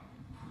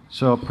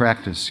So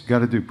practice. You got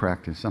to do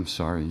practice. I'm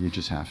sorry, you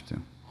just have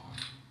to.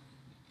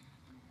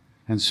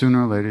 And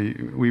sooner or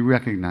later, we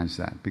recognize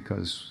that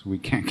because we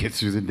can't get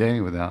through the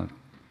day without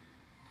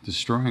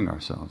destroying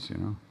ourselves, you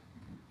know.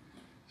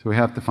 So we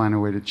have to find a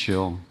way to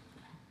chill,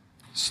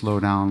 slow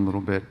down a little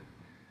bit,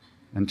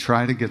 and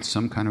try to get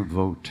some kind of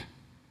vote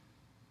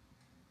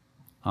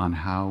on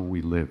how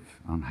we live,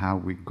 on how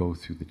we go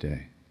through the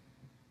day.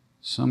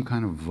 Some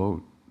kind of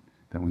vote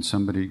that when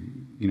somebody,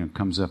 you know,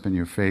 comes up in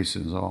your face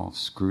and is all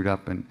screwed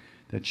up, and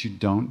that you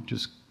don't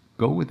just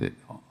go with it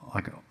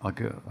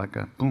like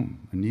a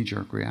boom, a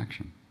knee-jerk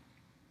reaction.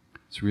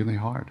 It's really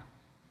hard.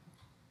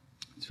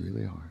 It's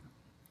really hard.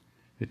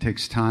 It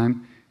takes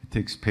time. It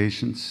takes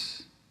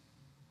patience.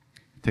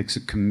 It takes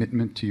a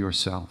commitment to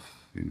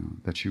yourself, you know,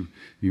 that you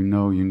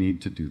know you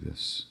need to do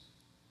this,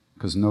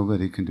 because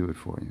nobody can do it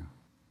for you.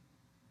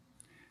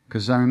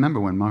 Because I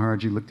remember when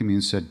Maharaji looked at me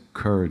and said,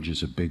 courage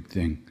is a big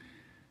thing.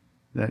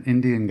 That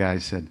Indian guy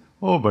said,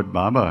 oh, but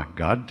Baba,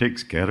 God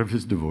takes care of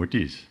his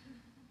devotees.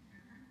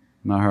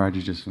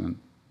 Maharaji just went,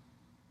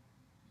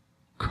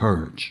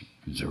 courage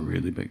is a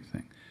really big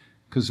thing.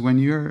 Because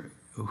when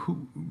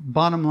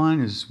bottom line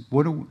is,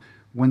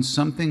 when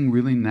something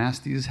really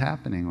nasty is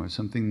happening, or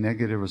something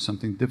negative or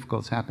something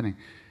difficult is happening,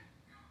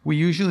 we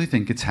usually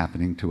think it's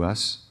happening to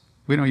us.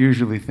 We don't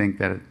usually think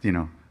that,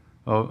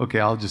 oh,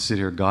 okay, I'll just sit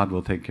here, God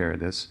will take care of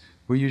this.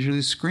 We're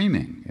usually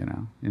screaming,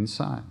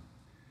 inside.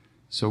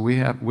 So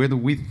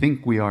we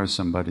think we are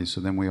somebody,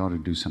 so then we ought to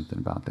do something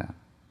about that.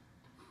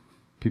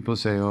 People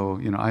say,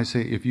 I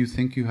say, if you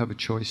think you have a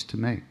choice to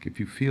make, if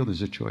you feel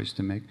there's a choice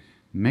to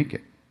make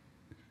it.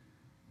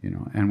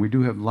 And we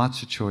do have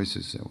lots of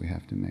choices that we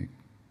have to make,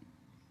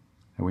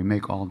 that we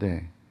make all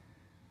day.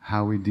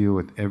 How we deal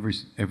with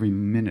every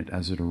minute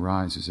as it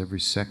arises, every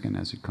second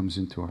as it comes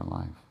into our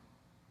life.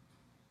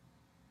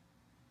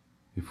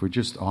 If we're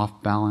just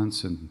off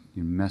balance and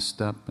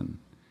messed up, and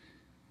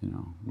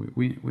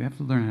we have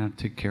to learn how to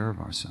take care of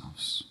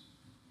ourselves.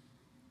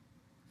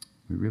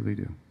 We really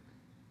do.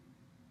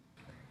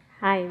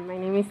 Hi, my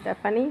name is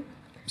Stephanie.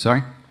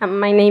 Sorry?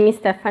 My name is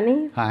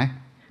Stephanie. Hi.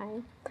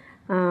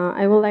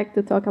 Hi. I would like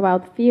to talk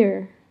about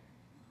fear.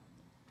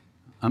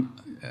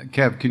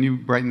 Kev, can you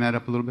brighten that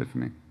up a little bit for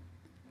me?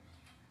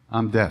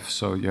 I'm deaf,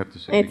 so you have to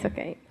say. It's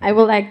okay. I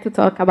would like to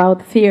talk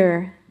about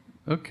fear.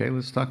 Okay,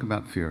 let's talk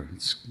about fear.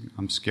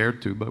 I'm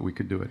scared too, but we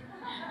could do it.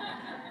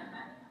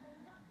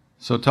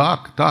 So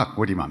talk.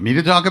 What do you want? Me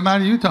to talk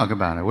about it? You talk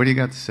about it. What do you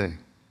got to say?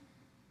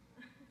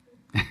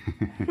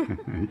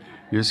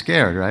 You're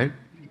scared, right?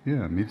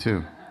 Yeah, me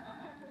too.